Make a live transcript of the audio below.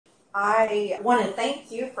I want to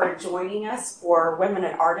thank you for joining us for Women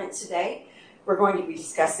at Ardent today. We're going to be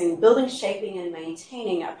discussing building, shaping, and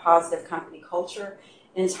maintaining a positive company culture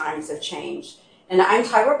in times of change. And I'm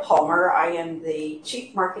Tyra Palmer. I am the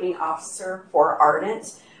Chief Marketing Officer for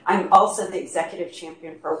Ardent. I'm also the Executive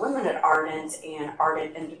Champion for Women at Ardent and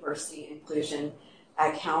Ardent and Diversity Inclusion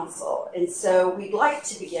Council. And so we'd like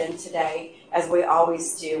to begin today, as we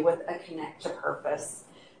always do, with a connect to purpose.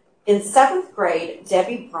 In 7th grade,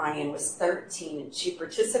 Debbie Bryan was 13 and she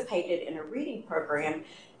participated in a reading program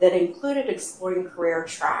that included exploring career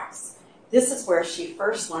tracks. This is where she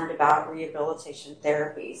first learned about rehabilitation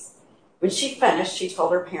therapies. When she finished, she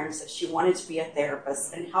told her parents that she wanted to be a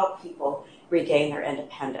therapist and help people regain their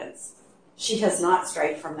independence. She has not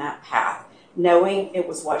strayed from that path, knowing it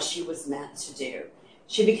was what she was meant to do.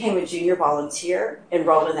 She became a junior volunteer,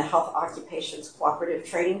 enrolled in the Health Occupations Cooperative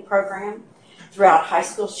Training Program. Throughout high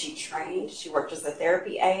school, she trained. She worked as a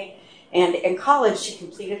therapy aide. And in college, she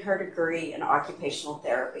completed her degree in occupational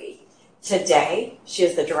therapy. Today, she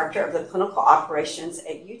is the director of the clinical operations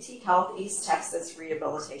at UT Health East Texas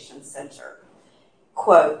Rehabilitation Center.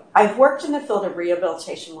 Quote, "I've worked in the field of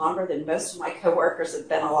rehabilitation longer than most of my coworkers have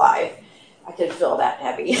been alive." I could feel that,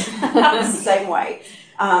 Debbie. The same way.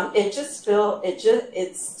 It still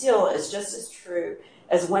is just as true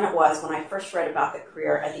as when it was when I first read about the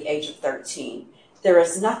career at the age of 13. There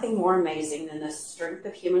is nothing more amazing than the strength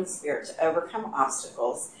of human spirit to overcome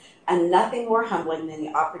obstacles, and nothing more humbling than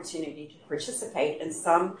the opportunity to participate in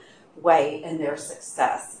some way in their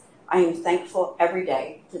success. I am thankful every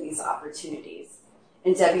day for these opportunities.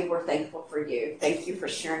 And Debbie, we're thankful for you. Thank you for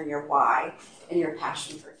sharing your why and your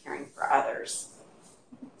passion for caring for others.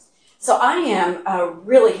 So I am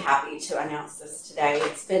really happy to announce this today.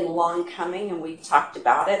 It's been long coming and we've talked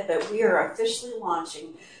about it, but we are officially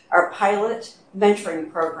launching our pilot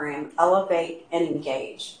mentoring program, Elevate and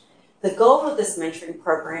Engage. The goal of this mentoring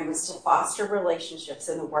program is to foster relationships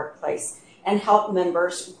in the workplace and help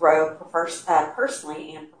members grow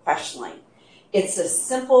personally and professionally. It's a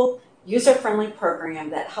simple, user-friendly program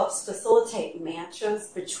that helps facilitate matches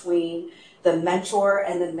between the mentor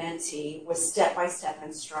and the mentee with step-by-step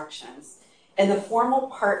instructions. And the formal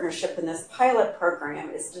partnership in this pilot program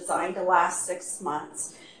is designed to last 6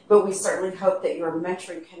 months, but we certainly hope that your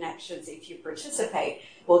mentoring connections, if you participate,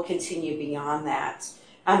 will continue beyond that.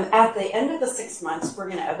 At the end of the 6 months, we're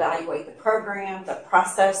going to evaluate the program, the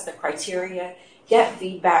process, the criteria, get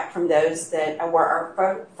feedback from those that were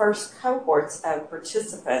our first cohorts of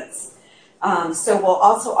participants. So we'll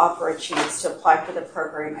also offer a chance to apply for the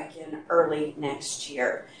program again early next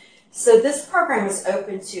year. So this program is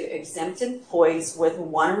open to exempt employees with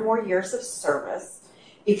 1 or more years of service.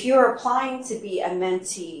 If you're applying to be a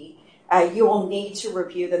mentee, you will need to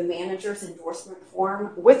review the manager's endorsement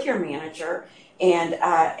form with your manager and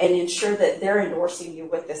ensure that they're endorsing you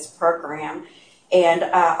with this program, and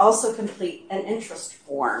also complete an interest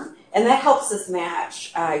form. And that helps us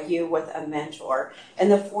match you with a mentor.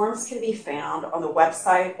 And the forms can be found on the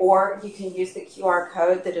website, or you can use the QR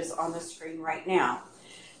code that is on the screen right now.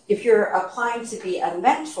 If you're applying to be a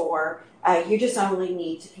mentor, you just only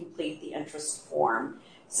need to complete the interest form.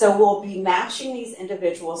 So we'll be matching these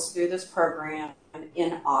individuals through this program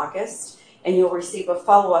in August, and you'll receive a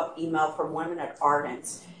follow-up email from Women at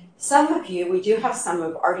Ardent. Some of you, we do have some who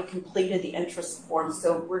have already completed the interest form,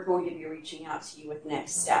 so we're going to be reaching out to you with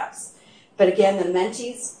next steps. But again, the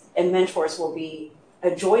mentees and mentors will be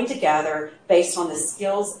joined together based on the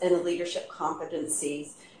skills and the leadership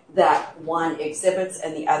competencies that one exhibits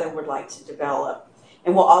and the other would like to develop.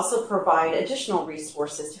 And we'll also provide additional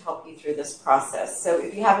resources to help you through this process. So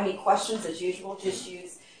if you have any questions, as usual, just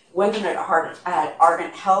use women at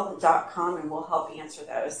ardenthealth.com and we'll help answer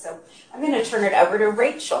those. So I'm going to turn it over to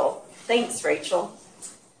Rachel. Thanks, Rachel.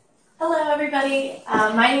 Hello, everybody.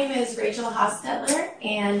 My name is Rachel Hostetler,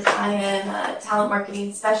 and I am a talent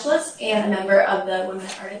marketing specialist and a member of the Women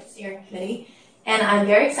at Ardent Steering Committee. And I'm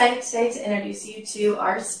very excited today to introduce you to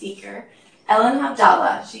our speaker, Ellen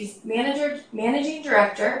Abdallah. She's Managing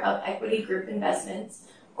Director of Equity Group Investments,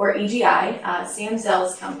 or EGI, Sam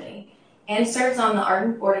Zell's company, and serves on the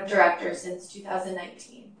Ardent Board of Directors since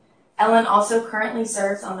 2019. Ellen also currently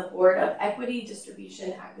serves on the board of Equity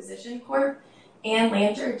Distribution Acquisition Corp. And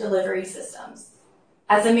Lantern Delivery Systems.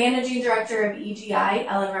 As a managing director of EGI,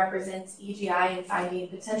 Ellen represents EGI in finding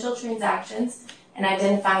potential transactions and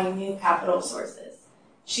identifying new capital sources.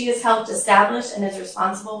 She has helped establish and is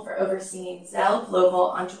responsible for overseeing Zell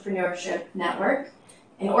Global Entrepreneurship Network,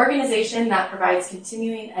 an organization that provides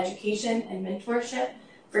continuing education and mentorship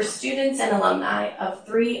for students and alumni of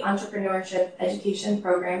 3 entrepreneurship education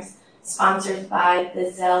programs sponsored by the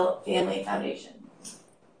Zell Family Foundation.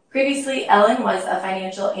 Previously, Ellen was a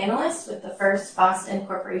financial analyst with the First Boston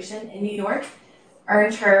Corporation in New York,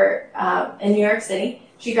 earned her in New York City.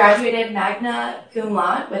 She graduated magna cum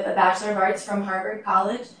laude with a Bachelor of Arts from Harvard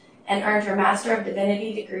College and earned her Master of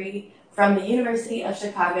Divinity degree from the University of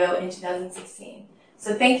Chicago in 2016.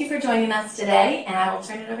 So thank you for joining us today, and I will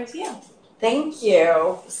turn it over to you. Thank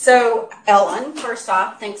you. So, Ellen, first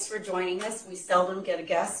off, thanks for joining us. We seldom get a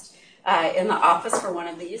guest in the office for one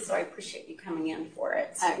of these, so I appreciate you coming in for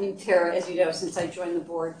it. I mean, Tara, as you know, since I joined the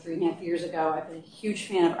board 3.5 years ago, I've been a huge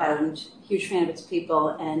fan of Ardent, huge fan of its people,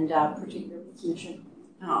 and particularly its mission.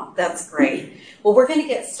 Oh, that's great. Well, we're going to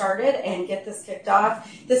get started and get this kicked off.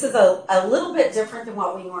 This is a little bit different than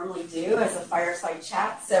what we normally do as a fireside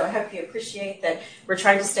chat, so I hope you appreciate that we're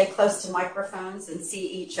trying to stay close to microphones and see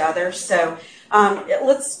each other. So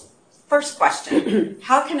first question,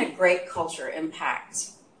 how can a great culture impact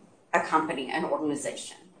a company, an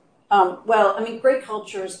organization? Well, I mean, great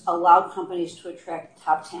cultures allow companies to attract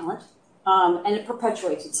top talent, and it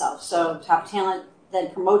perpetuates itself. So top talent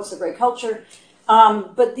then promotes the great culture.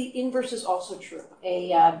 But the inverse is also true.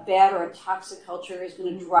 A bad or a toxic culture is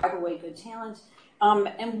going to drive away good talent.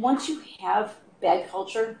 And once you have bad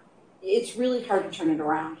culture, it's really hard to turn it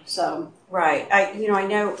around. So right. I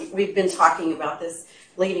know we've been talking about this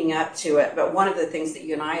leading up to it, but one of the things that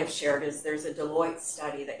you and I have shared is there's a Deloitte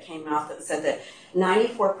study that came out that said that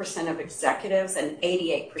 94% of executives and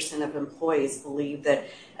 88% of employees believe that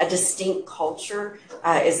a distinct culture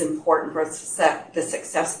is important for the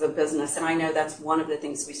success of a business. And I know that's one of the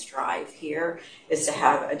things we strive here is to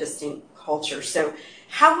have a distinct culture. So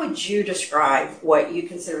how would you describe what you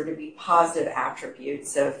consider to be positive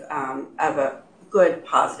attributes of a good,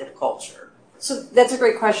 positive culture? So that's a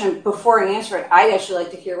great question. Before I answer it, I'd actually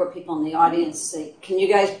like to hear what people in the audience say. Can you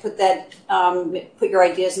guys put your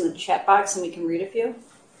ideas in the chat box and we can read a few?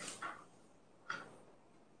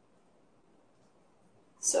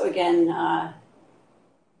 So again,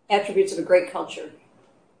 attributes of a great culture.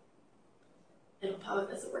 It'll pop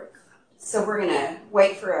up as a word. So we're going to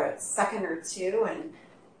wait for a second or two and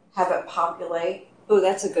have it populate. Oh,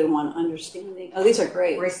 that's a good one. Understanding. Oh, these are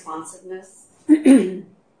great. Responsiveness.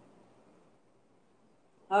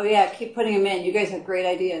 Oh, yeah, keep putting them in. You guys have great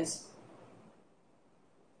ideas.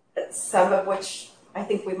 Some of which I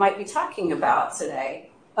think we might be talking about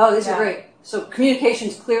today. Oh, these are great. So communication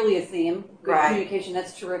is clearly a theme. Good right. Communication,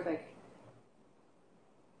 that's terrific.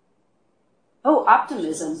 Oh,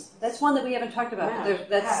 optimism. That's one that we haven't talked about. Yeah.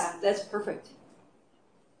 That's perfect.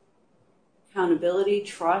 Accountability,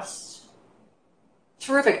 trust.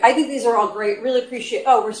 Terrific. I think these are all great. Really appreciate.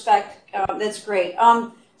 Oh, respect. That's great.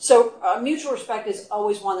 So mutual respect is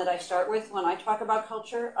always one that I start with when I talk about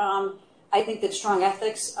culture. I think that strong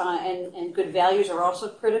ethics and good values are also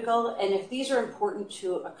critical. And if these are important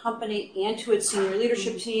to a company and to its senior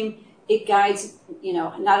leadership team, it guides,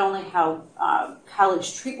 not only how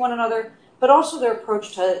colleagues treat one another, but also their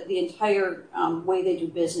approach to the entire way they do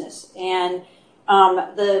business. And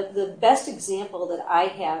the best example that I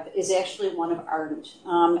have is actually one of Ardent.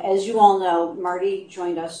 As you all know, Marty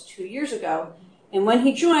joined us 2 years ago. And when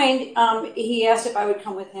he joined, he asked if I would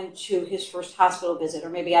come with him to his first hospital visit, or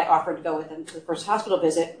maybe I offered to go with him to the first hospital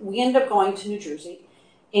visit. We ended up going to New Jersey,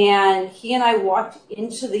 and he and I walked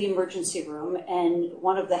into the emergency room, and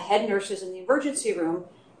one of the head nurses in the emergency room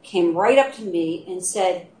came right up to me and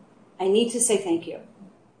said, "I need to say thank you."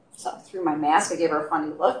 So through my mask, I gave her a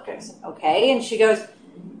funny look. I said, "Okay." And she goes,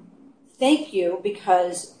 "Thank you,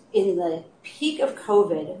 because in the peak of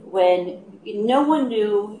COVID, when no one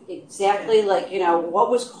knew exactly what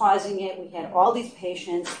was causing it, we had all these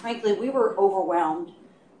patients, frankly, we were overwhelmed.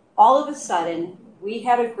 All of a sudden, we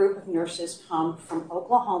had a group of nurses come from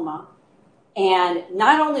Oklahoma, and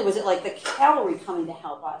not only was it like the cavalry coming to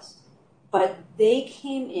help us, but they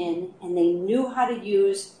came in and they knew how to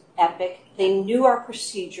use Epic, they knew our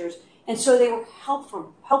procedures, and so they were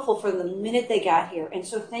helpful from the minute they got here. And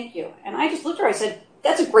so thank you." And I just looked at her, I said,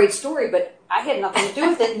 "That's a great story, but I had nothing to do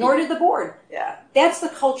with it, nor did the board." Yeah. That's the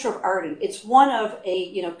culture of Ardent. It's one of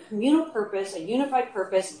a communal purpose, a unified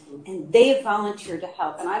purpose, and they have volunteered to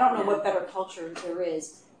help. And I don't know what better culture there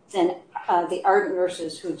is than the Ardent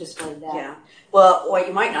nurses who have displayed that. Yeah. Well, what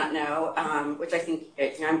you might not know, which I think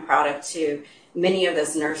I'm proud of too, many of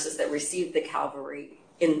those nurses that received the cavalry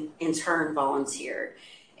in turn volunteered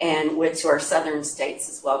and went to our southern states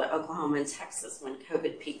as well, to Oklahoma and Texas when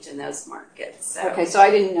COVID peaked in those markets. So. Okay, so I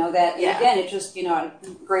didn't know that. And yeah. Again, it's just, a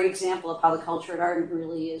great example of how the culture at Ardent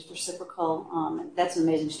really is reciprocal. That's an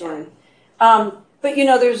amazing story. But,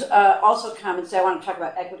 there's also comments. I want to talk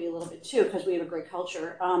about equity a little bit too, because we have a great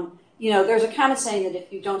culture. there's a common saying that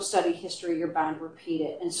if you don't study history, you're bound to repeat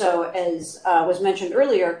it. And so, as was mentioned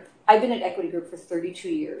earlier, I've been at Equity Group for 32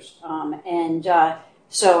 years.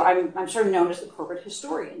 So I'm sort of known as the corporate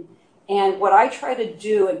historian. And what I try to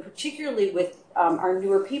do, and particularly with our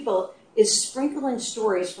newer people, is sprinkle in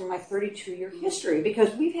stories from my 32-year history,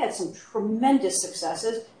 because we've had some tremendous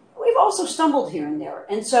successes. We've also stumbled here and there.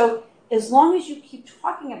 And so as long as you keep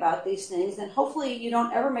talking about these things, then hopefully you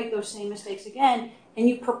don't ever make those same mistakes again, and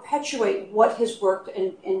you perpetuate what has worked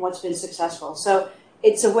and what's been successful. So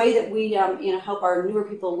it's a way that we help our newer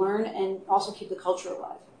people learn and also keep the culture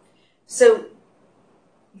alive. So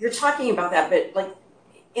you're talking about that, but like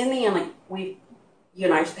in the end, like you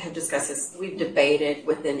and I have discussed this, we've debated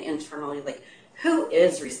within internally, like who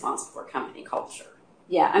is responsible for company culture?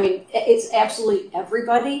 Yeah, I mean, it's absolutely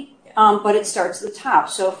everybody, but it starts at the top.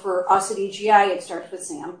 So for us at EGI, it starts with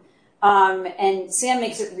Sam. And Sam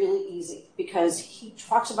makes it really easy because he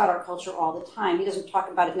talks about our culture all the time. He doesn't talk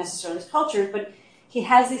about it necessarily as culture, but he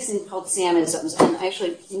has these things called Samisms. And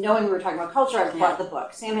actually, knowing we were talking about culture, I bought the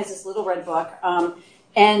book. Sam has this little red book.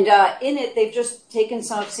 And in it, they've just taken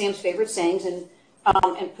some of Sam's favorite sayings and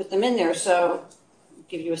put them in there. So I'll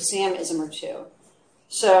give you a Samism or two.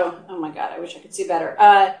 So, oh my God, I wish I could see better.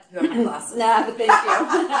 You have my glasses. Nah, but thank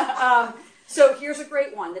you. So here's a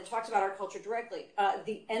great one that talks about our culture directly.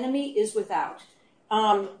 The enemy is without.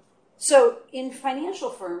 So in financial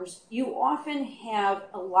firms, you often have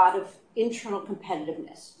a lot of internal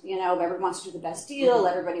competitiveness. Everyone wants to do the best deal.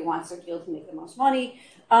 Everybody wants their deal to make the most money.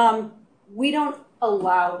 We don't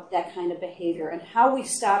allow that kind of behavior. And how we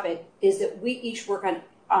stop it is that we each work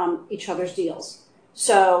on each other's deals.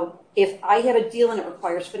 So if I have a deal and it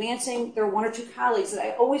requires financing, there are one or two colleagues that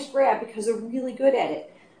I always grab because they're really good at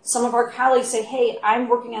it. Some of our colleagues say, hey, I'm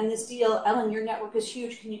working on this deal. Ellen, your network is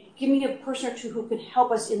huge. Can you give me a person or two who can help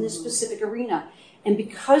us in this specific arena? And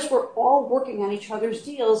because we're all working on each other's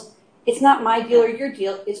deals, it's not my deal or your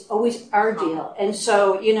deal. It's always our deal. And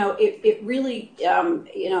so, it really,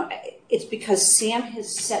 it's because Sam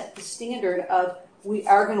has set the standard of we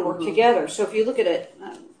are going to work together. So if you look at it,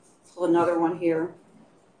 pull another one here.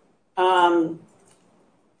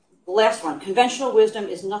 The last one, conventional wisdom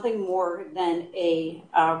is nothing more than a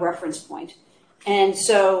reference point. And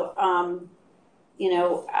so,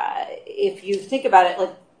 if you think about it,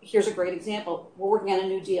 like, here's a great example. We're working on a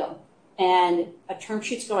new deal, and a term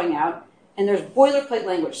sheet's going out, and there's boilerplate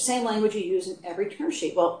language, same language you use in every term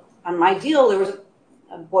sheet. Well, on my deal, there was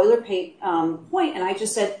a boilerplate point, and I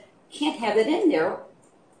just said, can't have it in there.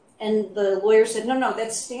 And the lawyer said, no,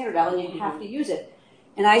 that's standard, Ellen, you have to use it.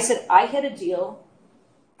 And I said, I had a deal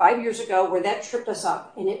 5 years ago where that tripped us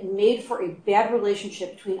up, and it made for a bad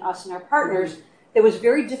relationship between us and our partners that was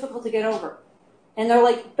very difficult to get over. And they're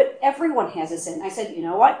like, but everyone has this in. I said, you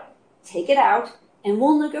know what? Take it out, and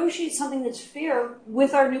we'll negotiate something that's fair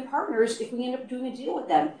with our new partners if we end up doing a deal with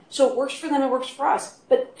them. So it works for them, it works for us.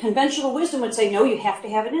 But conventional wisdom would say, no, you have to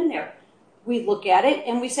have it in there. We look at it,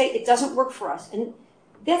 and we say, it doesn't work for us. And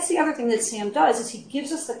that's the other thing that Sam does, is he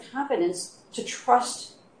gives us the confidence to trust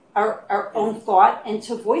our own thought and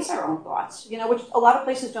to voice our own thoughts, which a lot of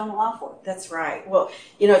places don't allow for. That's right. Well,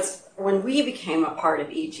 it's when we became a part of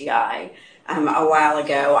EGI a while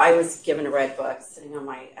ago, I was given a red book sitting on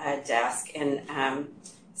my desk. And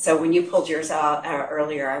so when you pulled yours out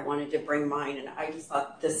earlier, I wanted to bring mine. And I just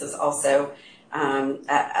thought this is also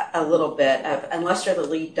a little bit of, unless you're the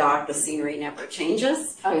lead dog, the scenery never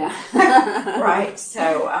changes. Oh, yeah. Right.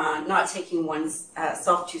 So not taking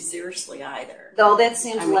oneself too seriously either. Though that's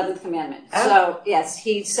Sam's 11th commandment. Oh. So, yes,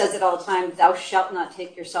 he says it all the time, thou shalt not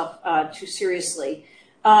take yourself too seriously.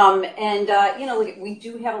 We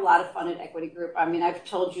do have a lot of fun at Equity Group. I mean, I've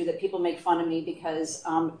told you that people make fun of me because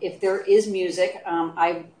if there is music,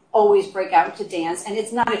 I always break out into dance, and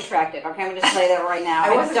it's not attractive. Okay, I'm going to say that right now. I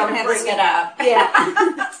don't have to bring it up. Yeah.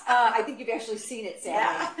 I think you've actually seen it, Sally.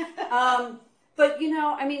 Yeah. But,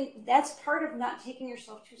 that's part of not taking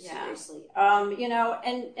yourself too seriously.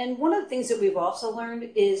 And one of the things that we've also learned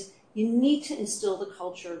is you need to instill the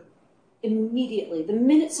culture immediately. The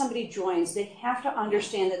minute somebody joins, they have to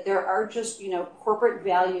understand that there are just, corporate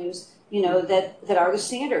values, that are the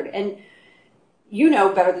standard. And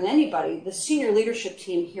better than anybody, the senior leadership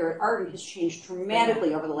team here at Ardent has changed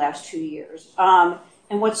dramatically over the last 2 years. And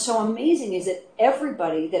what's so amazing is that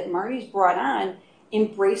everybody that Marty's brought on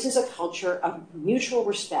embraces a culture of mutual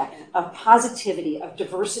respect, of positivity, of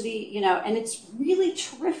diversity, and it's really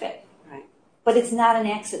terrific. Right. But it's not an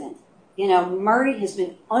accident. Marty has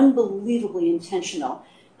been unbelievably intentional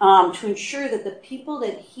to ensure that the people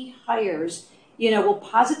that he hires, will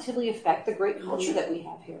positively affect the great culture that we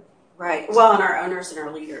have here. Right. Well, and our owners and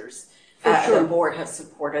our leaders The board has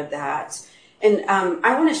supported that. And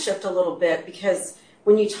I want to shift a little bit because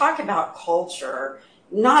when you talk about culture,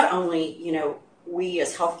 not only, we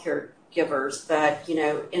as healthcare givers, but,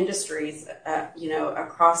 industries,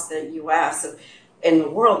 across the U.S. and the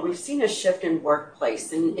world, we've seen a shift in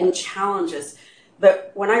workplace and challenges.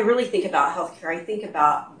 But when I really think about healthcare, I think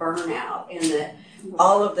about burnout and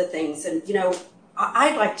all of the things. And,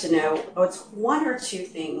 I'd like to know what's one or two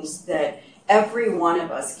things that every one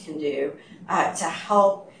of us can do to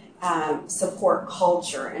help support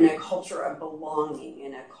culture, and a culture of belonging,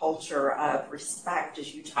 and a culture of respect,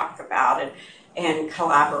 as you talk about, and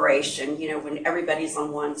collaboration, when everybody's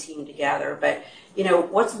on one team together. But,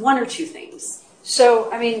 what's one or two things?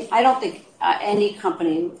 So, I don't think any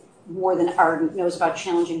company more than Ardent knows about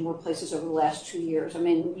challenging workplaces over the last 2 years.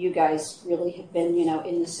 You guys really have been,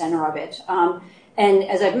 in the center of it. And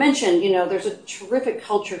as I've mentioned, there's a terrific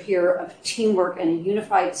culture here of teamwork and a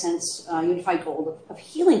unified sense, unified goal of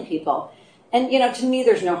healing people. And, to me,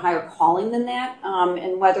 there's no higher calling than that.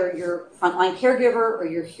 And whether you're a frontline caregiver or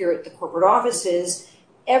you're here at the corporate offices,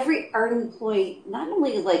 every Ardent employee not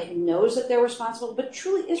only knows that they're responsible, but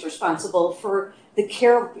truly is responsible for the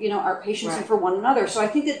care of, our patients and for one another. So I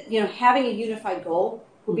think that, having a unified goal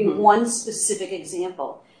would be one specific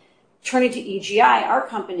example. Turning to EGI, our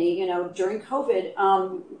company, during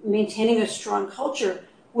COVID, maintaining a strong culture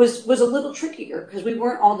was a little trickier because we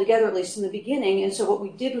weren't all together, at least in the beginning. And so what we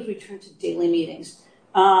did was we turned to daily meetings.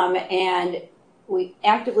 And we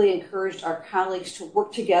actively encouraged our colleagues to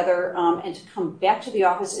work together and to come back to the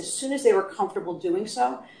office as soon as they were comfortable doing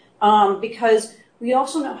so, because we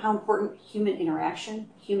also know how important human interaction,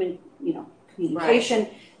 human, communication,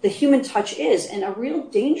 the human touch is. And a real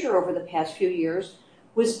danger over the past few years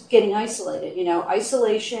was getting isolated.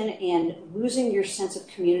 Isolation and losing your sense of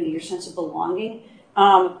community, your sense of belonging,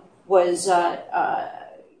 was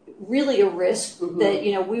really a risk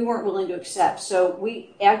that we weren't willing to accept. So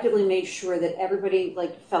we actively made sure that everybody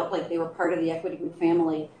felt like they were part of the Equity Group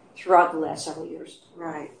family throughout the last several years.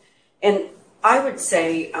 Right. And I would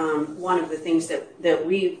say one of the things that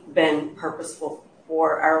we've been purposeful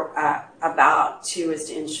about too is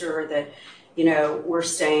to ensure that we're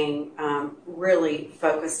staying really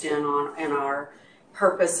focused in on our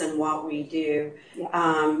purpose and what we do.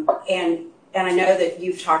 Yeah. And I know that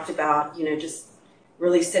you've talked about just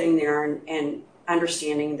really sitting there and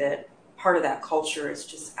understanding that part of that culture is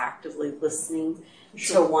just actively listening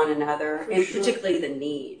to one another, and particularly the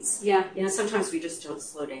needs. Yeah. Sometimes we just don't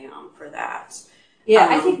slow down for that. Yeah,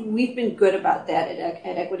 I think we've been good about that at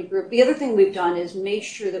Equity Group. The other thing we've done is made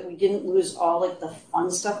sure that we didn't lose all the fun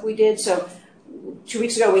stuff we did. So 2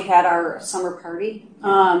 weeks ago we had our summer party.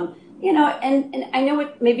 And I know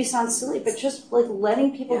it maybe sounds silly, but just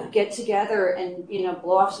letting people get together and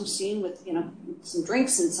blow off some steam with some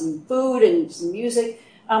drinks and some food and some music.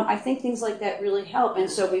 I think things like that really help. And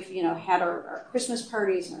so we've had our Christmas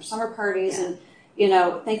parties and our summer parties, and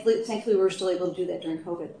thankfully we were still able to do that during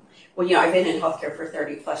COVID. Well, I've been in healthcare for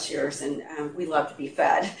 30 plus years, and we love to be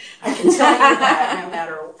fed. I can tell you that no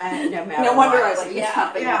matter. No wonder what. I like this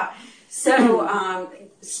company. Yeah. So,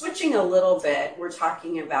 switching a little bit, we're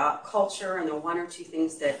talking about culture and the one or two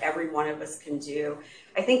things that every one of us can do.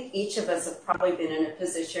 I think each of us have probably been in a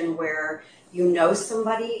position where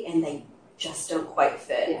somebody and they just don't quite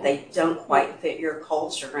fit. Yeah. They don't quite fit your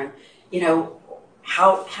culture, and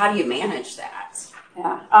how do you manage that?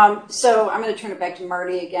 Yeah. So I'm going to turn it back to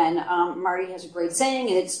Marty again. Marty has a great saying,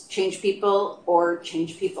 and it's change people or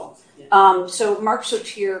change people. Yeah. So Mark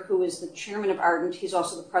Sotier, who is the chairman of Ardent, he's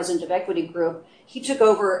also the president of Equity Group. He took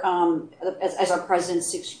over as our president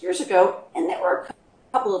 6 years ago, and there were a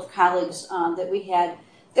couple of colleagues that we had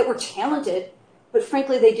that were talented, but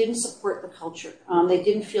frankly, they didn't support the culture. They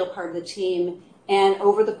didn't feel part of the team. And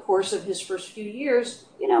over the course of his first few years,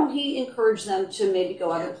 he encouraged them to maybe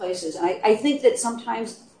go other places. And I think that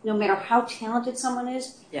sometimes, no matter how talented someone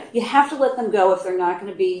is, you have to let them go if they're not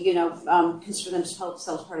going to be, consider themselves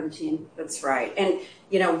part of the team. That's right. And,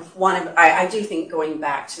 I do think going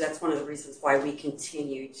back to, that's one of the reasons why we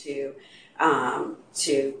continue to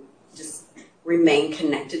just remain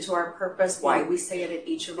connected to our purpose, why we say it at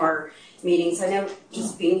each of our meetings. I know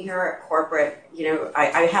just being here at corporate,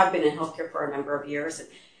 I have been in healthcare for a number of years and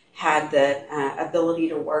had the ability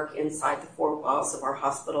to work inside the four walls of our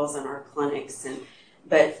hospitals and our clinics,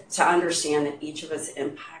 but to understand that each of us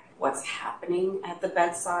impact what's happening at the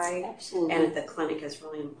bedside. Absolutely. And at the clinic is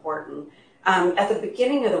really important. At the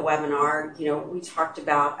beginning of the webinar, we talked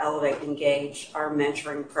about Elevate Engage, our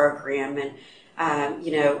mentoring program, and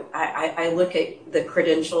I look at the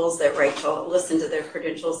credentials that listen to the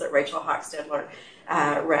credentials that Rachel Hochstetler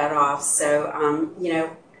read off. So,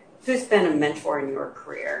 who's been a mentor in your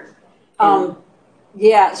career?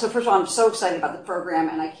 Yeah, so first of all, I'm so excited about the program,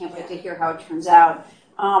 and I can't wait to hear how it turns out.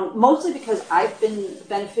 Mostly because I've been the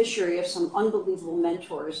beneficiary of some unbelievable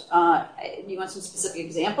mentors. You want some specific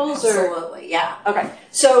examples? Absolutely, yeah. Okay,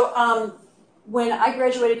 so when I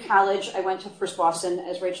graduated college, I went to First Boston,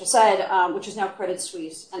 as Rachel said, which is now Credit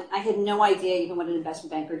Suisse, and I had no idea even what an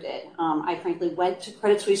investment banker did. I frankly went to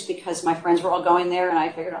Credit Suisse because my friends were all going there, and I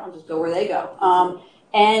figured I'll just go where they go.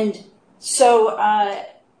 And so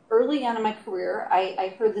early on in my career,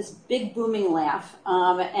 I heard this big booming laugh,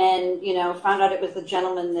 and found out it was the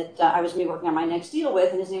gentleman that I was going to be working on my next deal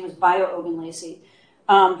with, and his name was Bayo Ogunlesi.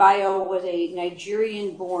 Bayo was a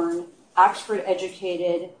Nigerian-born,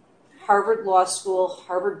 Oxford-educated, Harvard Law School,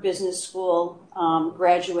 Harvard Business School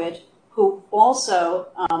graduate who also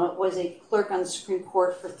was a clerk on the Supreme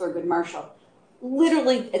Court for Thurgood Marshall.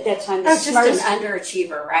 Literally at that time, the smartest, just an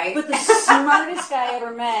underachiever, right? But the smartest guy I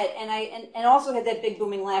ever met, and also had that big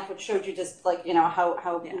booming laugh, which showed you just how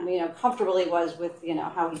comfortable he was with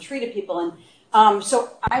how he treated people, and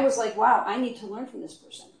so I was like, wow, I need to learn from this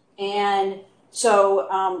person. And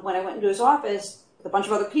so when I went into his office with a bunch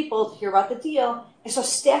of other people to hear about the deal, I saw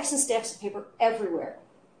stacks and stacks of paper everywhere.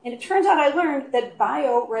 And it turns out I learned that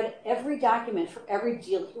Bayo read every document for every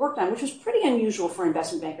deal he worked on, which was pretty unusual for an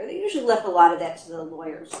investment banker. They usually left a lot of that to the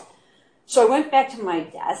lawyers. So I went back to my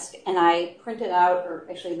desk and I printed out, or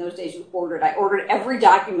actually in those days I ordered every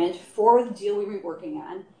document for the deal we were working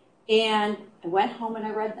on. And I went home and I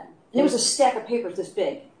read them. And it was a stack of papers this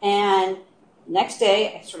big. And next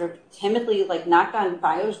day I sort of timidly knocked on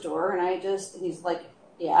Bayo's door and he's like,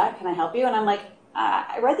 yeah, can I help you? And I'm like,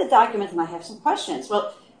 I read the document and I have some questions.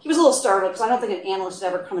 Well, he was a little startled because I don't think an analyst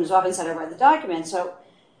had ever come in his office and said, I read the document. So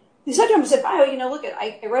he said to him, he said, Bayo, look,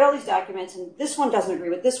 I read all these documents and this one doesn't agree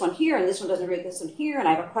with this one here and this one doesn't agree with this one here and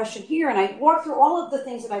I have a question here. And I walked through all of the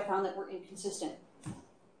things that I found that were inconsistent.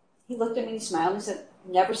 He looked at me, he smiled, and he said,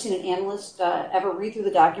 never seen an analyst ever read through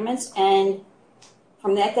the documents. And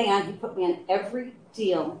from that day on, he put me on every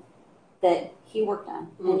deal that he worked on.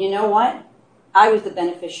 Mm-hmm. And you know what? I was the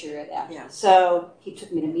beneficiary of that. Yeah. So he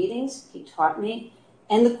took me to meetings, he taught me,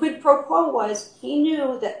 and the quid pro quo was he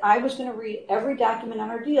knew that I was going to read every document on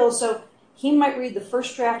our deal, so he might read the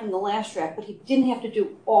first draft and the last draft, but he didn't have to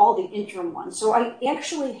do all the interim ones. So I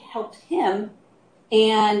actually helped him,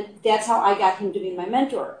 and that's how I got him to be my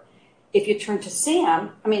mentor. If you turn to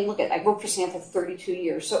Sam, I worked for Sam for 32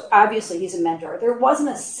 years, so obviously he's a mentor. There wasn't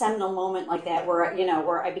a seminal moment like that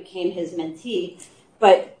where I became his mentee.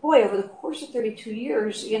 But boy, over the course of 32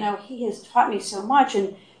 years, he has taught me so much.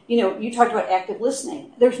 And, you talked about active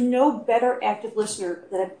listening. There's no better active listener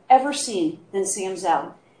that I've ever seen than Sam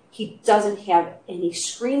Zell. He doesn't have any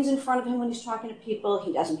screens in front of him when he's talking to people.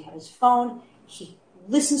 He doesn't have his phone. He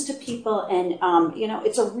listens to people. And,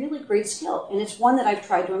 it's a really great skill. And it's one that I've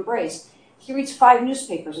tried to embrace. He reads 5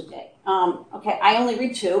 newspapers a day. Okay, I only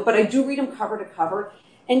read 2, but I do read them cover to cover.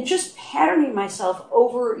 And just patterning myself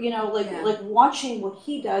over, watching what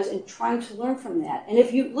he does and trying to learn from that. And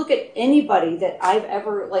if you look at anybody that I've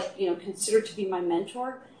ever, considered to be my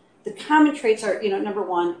mentor, the common traits are, number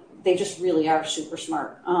one, they just really are super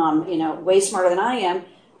smart, way smarter than I am.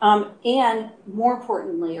 And more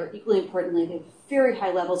importantly, or equally importantly, they have very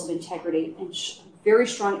high levels of integrity and very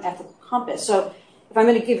strong ethical compass. So if I'm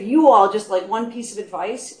going to give you all just one piece of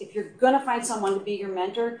advice, if you're going to find someone to be your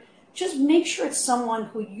mentor, just make sure it's someone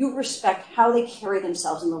who you respect how they carry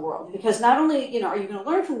themselves in the world. Because not only, are you going to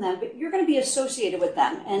learn from them, but you're going to be associated with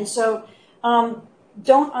them. And so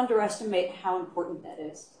don't underestimate how important that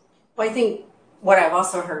is. Well, I think what I've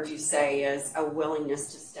also heard you say is a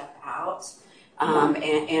willingness to step out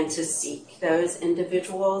and to seek those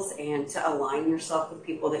individuals and to align yourself with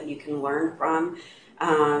people that you can learn from.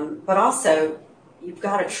 But also, you've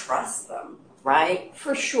got to trust them. Right?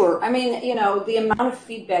 For sure. The amount of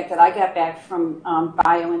feedback that I got back from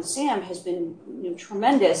Bayo and Sam has been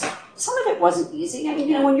tremendous. Some of it wasn't easy.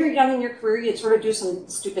 When you're young in your career, you sort of do some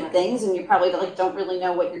stupid things and you probably don't really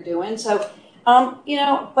know what you're doing. So,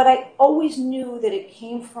 but I always knew that it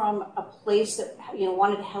came from a place that,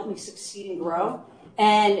 wanted to help me succeed and grow.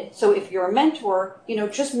 And so if you're a mentor,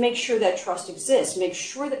 just make sure that trust exists. Make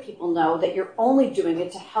sure that people know that you're only doing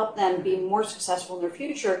it to help them be more successful in their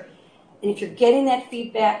future. And if you're getting that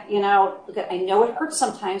feedback, look, I know it hurts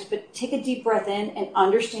sometimes, but take a deep breath in and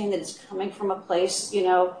understand that it's coming from a place,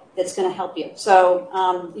 that's going to help you. So,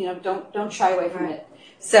 don't shy away from it.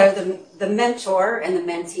 So the mentor and the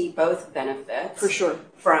mentee both benefit for sure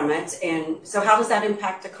from it. And so how does that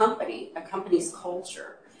impact a company's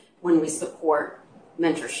culture when we support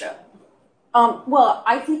mentorship? Well,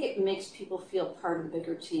 I think it makes people feel part of the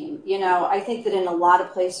bigger team. I think that in a lot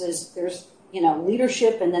of places there's,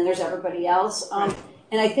 leadership and then there's everybody else.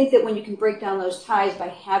 And I think that when you can break down those ties by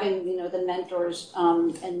having, the mentors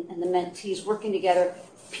and the mentees working together,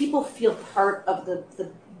 people feel part of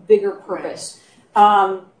the bigger purpose.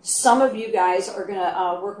 Some of you guys are going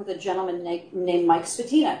to work with a gentleman named Mike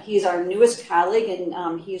Spatina. He's our newest colleague,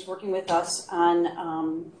 and he's working with us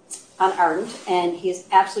on Ardent, and he is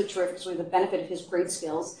absolutely terrific. So we have the benefit of his great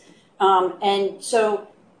skills. And so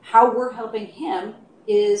how we're helping him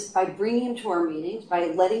is by bringing him to our meetings, by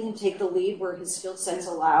letting him take the lead where his skill sets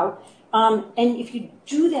allow. And if you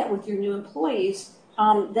do that with your new employees,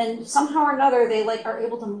 then somehow or another they are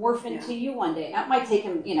able to morph into you one day. That might take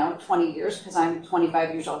him, 20 years because I'm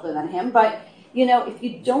 25 years older than him. But if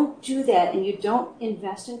you don't do that and you don't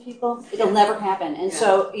invest in people, it'll never happen. And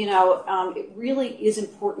so it really is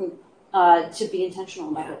important to be intentional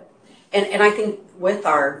about it. And I think with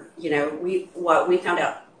our, what we found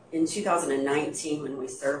out in 2019 when we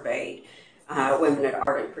surveyed women at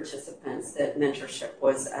Ardent participants, that mentorship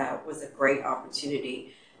was a great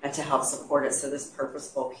opportunity to help support it. So this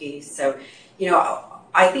purposeful piece. So,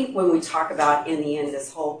 I think when we talk about in the end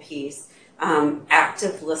this whole piece,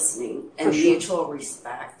 active listening and mutual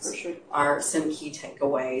respect are some key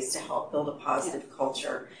takeaways to help build a positive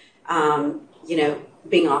culture.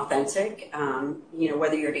 Being authentic,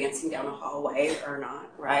 whether you're dancing down a hallway or not,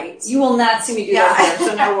 right? You will not see me do that here,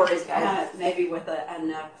 so no worries, guys. Maybe with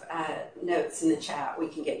enough notes in the chat, we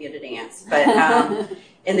can get you to dance. But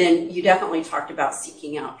and then you definitely talked about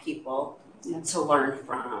seeking out people to learn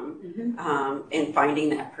from, and finding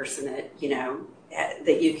that person that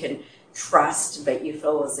that you can trust, but you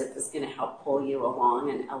feel as if it's going to help pull you along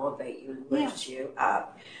and elevate you and lift you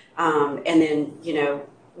up. And then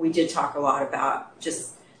we did talk a lot about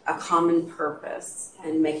just a common purpose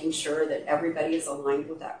and making sure that everybody is aligned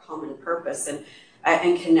with that common purpose and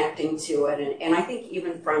connecting to it. And I think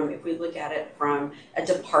even if we look at it from a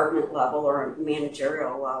department level or a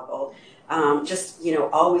managerial level, just,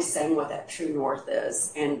 always saying what that true north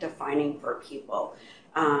is and defining for people.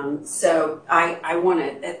 So I want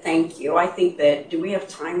to thank you. I think do we have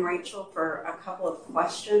time, Rachel, for a couple of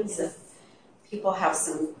questions? If people have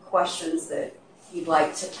some questions that you'd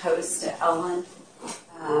like to pose to Ellen.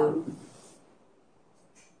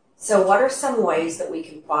 So what are some ways that we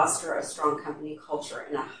can foster a strong company culture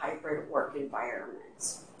in a hybrid work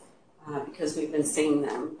environment? Because we've been seeing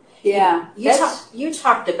them. Yeah. You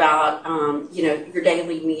talked about, your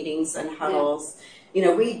daily meetings and huddles.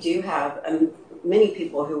 Yeah. We do have many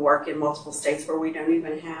people who work in multiple states where we don't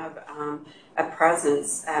even have a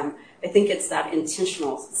presence. I think it's that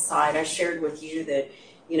intentional side. I shared with you that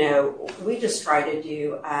we just try to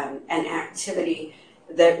do an activity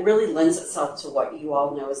that really lends itself to what you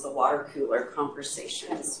all know as the water cooler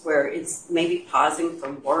conversations, where it's maybe pausing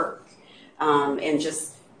from work and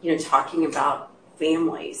just, talking about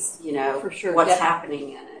families, for sure. what's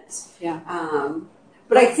happening in it. Yeah.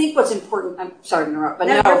 But I think what's important, I'm sorry to interrupt, but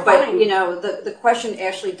the question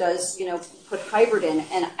actually does, put hybrid in.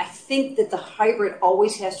 And I think that the hybrid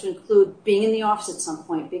always has to include being in the office at some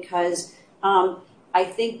point because I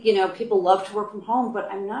think, people love to work from home, but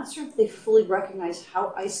I'm not sure if they fully recognize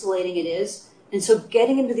how isolating it is. And so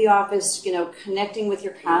getting into the office, connecting with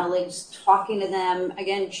your colleagues, talking to them,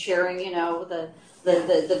 again, sharing,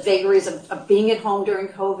 the vagaries of being at home during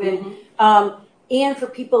COVID. And for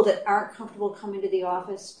people that aren't comfortable coming to the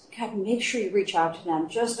office, God, make sure you reach out to them.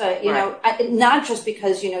 Just, not just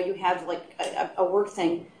because, you have a work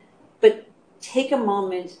thing, but take a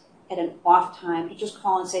moment at an off time to just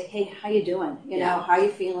call and say, hey, how you doing? How are you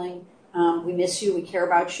feeling? We miss you, we care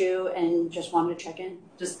about you, and just wanted to check in.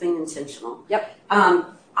 Just being intentional. Yep.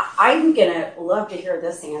 I'm gonna love to hear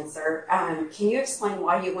this answer. Can you explain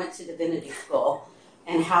why you went to divinity school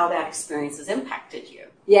and how that experience has impacted you?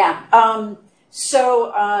 Yeah.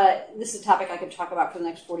 So this is a topic I could talk about for the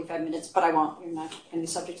next 45 minutes, but I won't. You're not going to be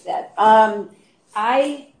subject to that.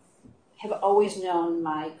 I have always known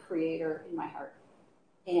my Creator in my heart.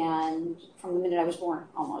 And from the minute I was born,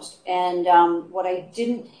 almost. And what I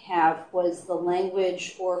didn't have was the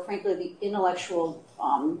language or, frankly, the intellectual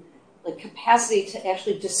capacity to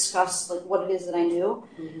actually discuss what it is that I knew.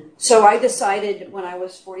 So I decided when I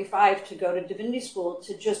was 45 to go to divinity school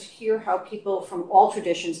to just hear how people from all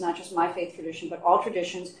traditions, not just my faith tradition, but all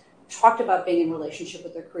traditions, talked about being in relationship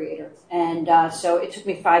with their Creator. And so it took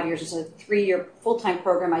me 5 years. It's a 3-year full-time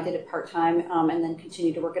program. I did it part-time and then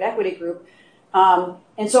continued to work at Equity Group.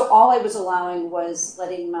 And so all I was allowing was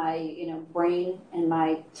letting my, brain and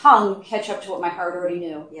my tongue catch up to what my heart already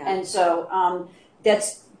knew. Yeah. And so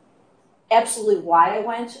absolutely why I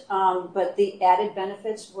went, but the added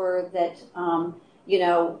benefits were that,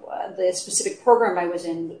 the specific program I was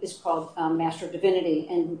in is called Master of Divinity.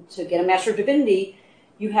 And to get a Master of Divinity,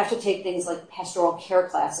 you have to take things like pastoral care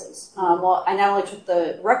classes. Well, I not only took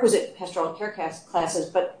the requisite pastoral care classes,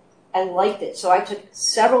 but I liked it. So I took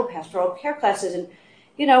several pastoral care classes. And,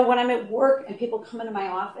 when I'm at work and people come into my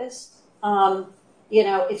office,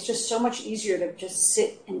 it's just so much easier to just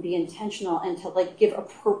sit and be intentional and to like give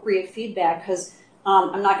appropriate feedback because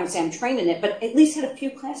I'm not going to say I'm trained in it, but at least had a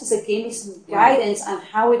few classes that gave me some guidance on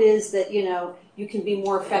how it is that, you can be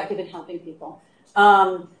more effective in helping people.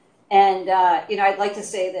 I'd like to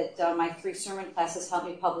say that my 3 sermon classes helped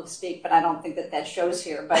me public speak, but I don't think that shows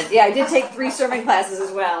here. But yeah, I did take 3 sermon classes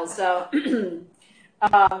as well. So,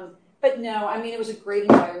 but no, I mean, it was a great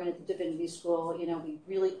environment at the Divinity School. We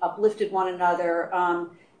really uplifted one another.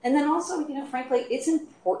 And then also, frankly, it's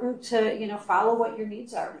important to, follow what your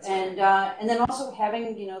needs are. And then also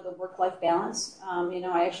having, the work-life balance.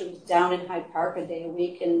 I actually was down in Hyde Park a day a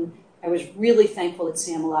week, and I was really thankful that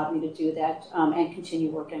Sam allowed me to do that and continue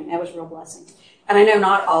working. That was a real blessing. And I know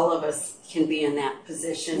not all of us can be in that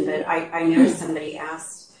position, but I know somebody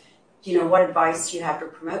asked, what advice do you have to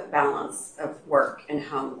promote balance of work and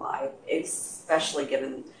home life, especially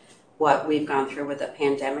given what we've gone through with the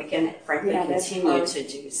pandemic and frankly continue to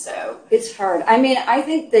do so. It's hard. I mean, I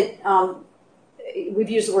think that we've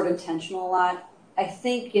used the word intentional a lot. I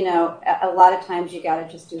think, a lot of times you got to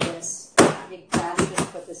just do this. You got to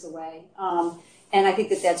just put this away. And I think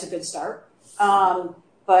that that's a good start.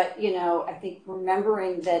 But, I think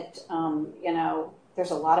remembering that,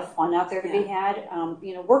 there's a lot of fun out there to be had.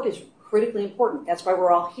 Work is critically important. That's why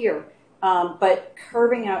we're all here. But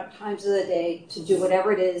carving out times of the day to do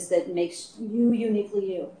whatever it is that makes you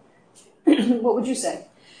uniquely you. What would you say?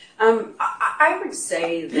 I would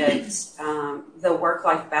say that the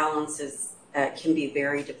work-life balance can be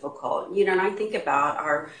very difficult. And I think about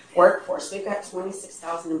our workforce. We've got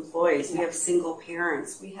 26,000 employees. We have single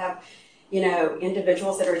parents. We have,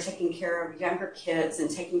 individuals that are taking care of younger kids and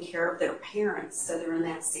taking care of their parents. So they're in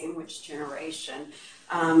that sandwich generation.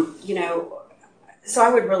 So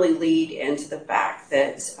I would really lead into the fact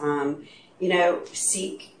that,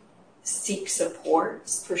 seek support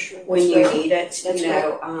for sure when you need it. That's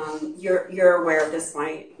You're aware of this.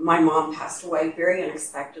 My mom passed away very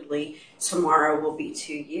unexpectedly. Tomorrow will be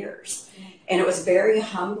 2 years. And it was very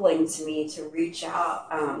humbling to me to reach out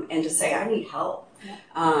and to say, I need help.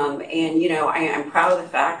 I'm proud of the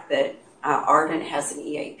fact that Ardent has an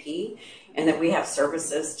EAP and that we have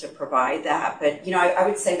services to provide that. But, I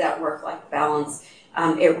would say that work-life balance,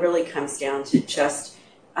 it really comes down to just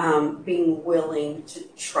being willing to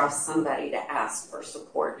trust somebody to ask for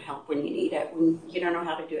support and help when you need it, when you don't know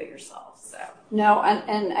how to do it yourself. So no,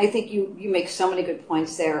 and I think you make so many good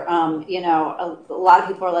points there. A lot of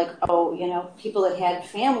people are like, people that had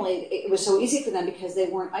family, it was so easy for them because they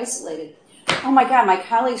weren't isolated. Oh my God, my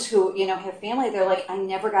colleagues who, have family, they're like, I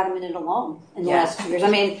never got a minute alone in the last 2 years. I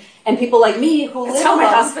mean, and people like me who live how alone.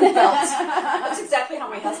 my husband felt. That's exactly how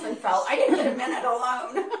my husband felt. I didn't get a minute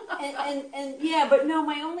alone. But no,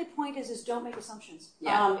 my only point is don't make assumptions.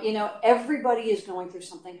 Yeah. Everybody is going through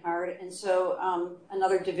something hard. And so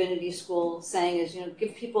another divinity school saying is,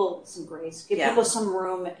 give people some grace, give people some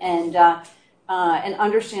room and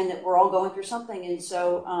understand that we're all going through something. And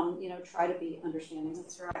so, try to be understanding.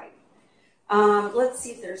 That's right. Let's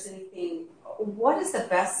see if there's anything. What is the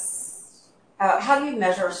best, how do you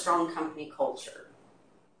measure a strong company culture?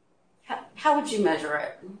 How would you measure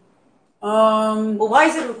it? Well, why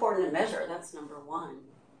is it important to measure? That's number one.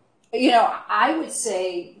 I would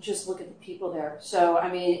say just look at the people there. So, I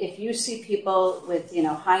mean, if you see people with,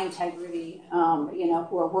 high integrity,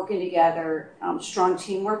 who are working together, strong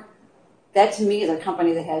teamwork, that to me is a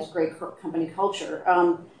company that has great company culture.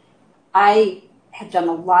 I have done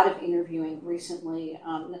a lot of interviewing recently.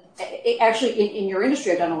 Actually, in your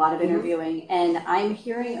industry, I've done a lot of interviewing, and I'm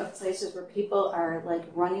hearing of places where people are like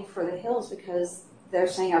running for the hills because they're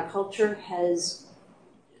saying our culture has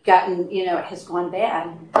gotten, has gone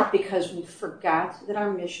bad because we forgot that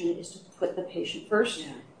our mission is to put the patient first,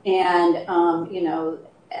 and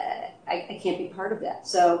I can't be part of that.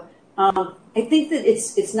 So I think that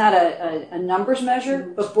it's not a numbers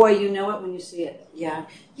measure, but boy, you know it when you see it. Yeah,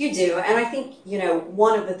 you do. And I think,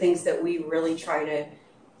 one of the things that we really try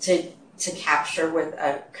to capture with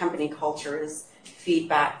a company culture is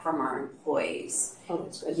feedback from our employees. Oh,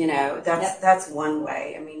 that's good. That's one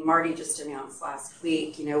way. I mean, Marty just announced last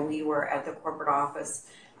week, we were at the corporate office,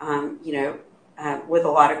 with a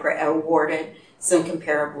lot of great awarded some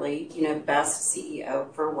comparably, best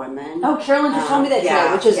CEO for women. Oh, Carolyn just told me that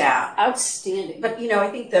today, which is yeah. outstanding. But, I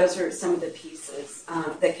think those are some of the pieces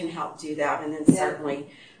that can help do that. And then certainly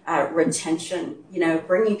retention,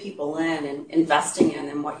 bringing people in and investing in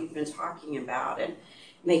them, what you've been talking about, and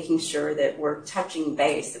making sure that we're touching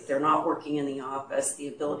base. If they're not working in the office, the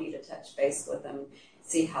ability to touch base with them,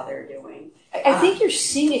 see how they're doing. I think you're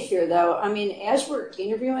seeing it here, though. I mean, as we're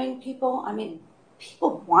interviewing people,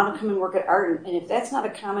 people want to come and work at Ardent, and if that's not a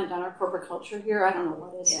comment on our corporate culture here, I don't know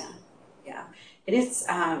what is. Yeah. It is.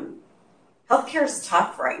 Healthcare is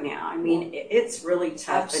tough right now. I mean, it's really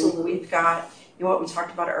tough. Absolutely. And we've got, what we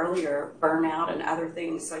talked about earlier, burnout and other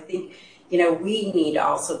things. So I think, we need to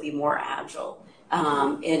also be more agile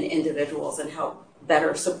in individuals and help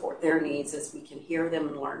better support their needs as we can hear them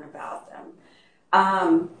and learn about them.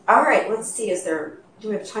 All right, let's see. Do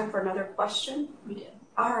we have time for another question? We do.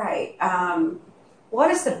 All right. What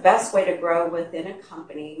is the best way to grow within a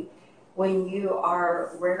company when you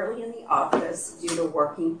are rarely in the office due to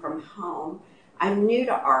working from home? I'm new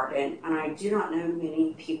to Ardent and I do not know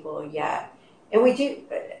many people yet. And we do,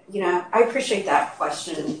 I appreciate that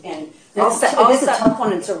question. And also, it's a tough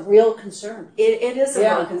one. It's a real concern. It is a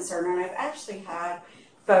real concern. And I've actually had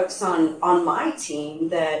folks on my team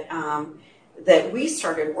that we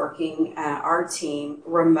started working our team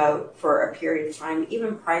remote for a period of time,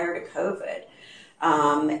 even prior to COVID.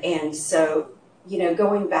 And so,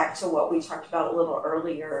 going back to what we talked about a little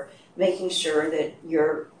earlier, making sure that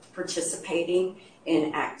you're participating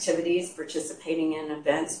in activities, participating in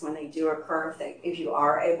events when they do occur, if you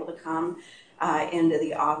are able to come into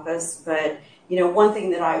the office. But, one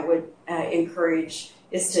thing that I would encourage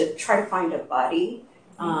is to try to find a buddy,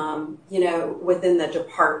 within the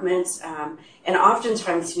department. And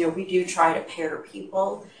oftentimes, we do try to pair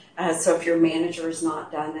people. So if your manager has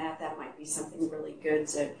not done that, that might be something really good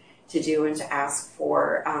to do and to ask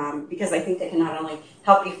for, because I think they can not only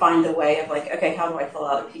help you find the way of okay, how do I fill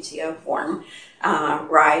out a PTO form,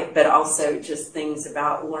 right? But also just things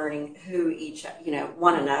about learning who each,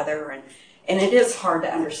 one another. And it is hard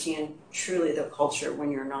to understand truly the culture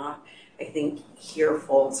when you're not, I think, here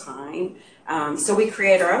full time. So we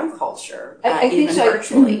create our own culture, I even think so.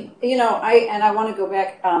 virtually. I want to go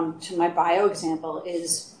back to my bio example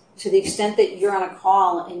is, to the extent that you're on a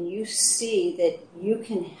call and you see that you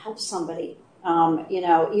can help somebody,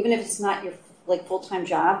 even if it's not your full-time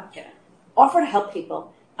job, offer to help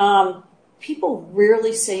people. People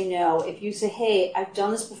rarely say no. If you say, "Hey, I've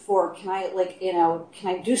done this before. Can I can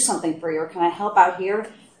I do something for you, or can I help out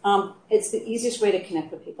here?" It's the easiest way to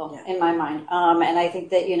connect with people in my mind. And I think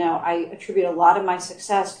that I attribute a lot of my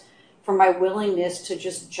success for my willingness to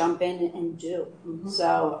just jump in and do. Mm-hmm.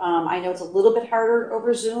 So I know it's a little bit harder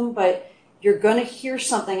over Zoom, but you're going to hear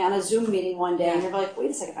something on a Zoom meeting one day and you're like, wait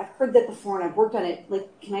a second, I've heard that before and I've worked on it.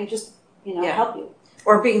 Can I just, help you?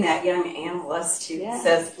 Or being that young analyst who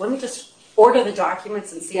says, let me just order the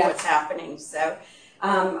documents and see what's happening. So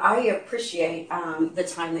I appreciate the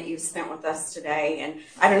time that you've spent with us today. And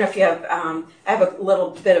I don't know if you have, I have a little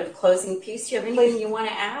bit of a closing piece. Do you have anything you want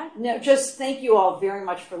to add? No, just thank you all very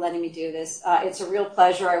much for letting me do this. It's a real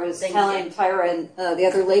pleasure. I was telling Tyra and the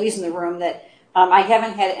other ladies in the room that I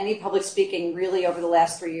haven't had any public speaking really over the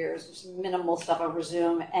last 3 years. Just minimal stuff over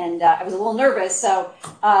Zoom. And I was a little nervous. So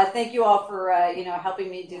thank you all for, helping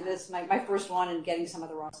me do this, my first one, and getting some of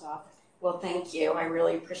the rust off. Well, thank you. I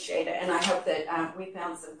really appreciate it. And I hope that we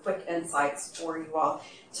found some quick insights for you all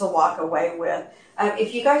to walk away with.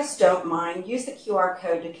 If you guys don't mind, use the QR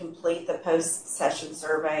code to complete the post-session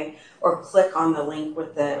survey or click on the link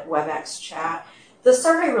with the WebEx chat. The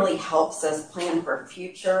survey really helps us plan for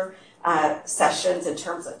future sessions in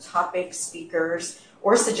terms of topics, speakers,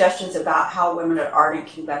 or suggestions about how Women at Ardent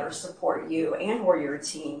can better support you and or your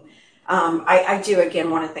team. I do,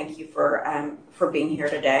 again, want to thank you for being here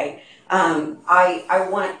today. I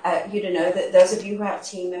want you to know that those of you who have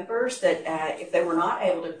team members that if they were not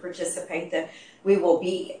able to participate, that we will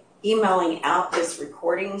be emailing out this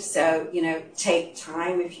recording. So, take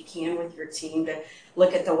time if you can with your team to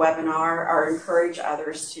look at the webinar or encourage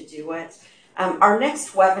others to do it. Our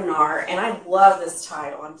next webinar, and I love this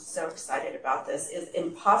title, I'm so excited about this, is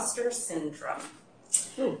Imposter Syndrome.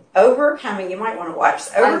 Overcoming, you might want to watch,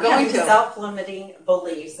 Overcoming Self-Limiting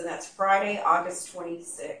Beliefs, and that's Friday, August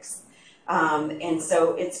 26th. And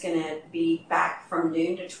so it's going to be back from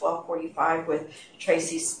noon to 12:45 with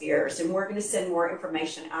Tracy Spears, and we're going to send more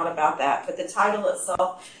information out about that. But the title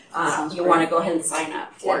itself, you want to go ahead and sign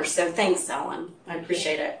up for. So thanks, Ellen. I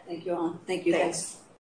appreciate it. Thank you, Ellen. Thank you, guys.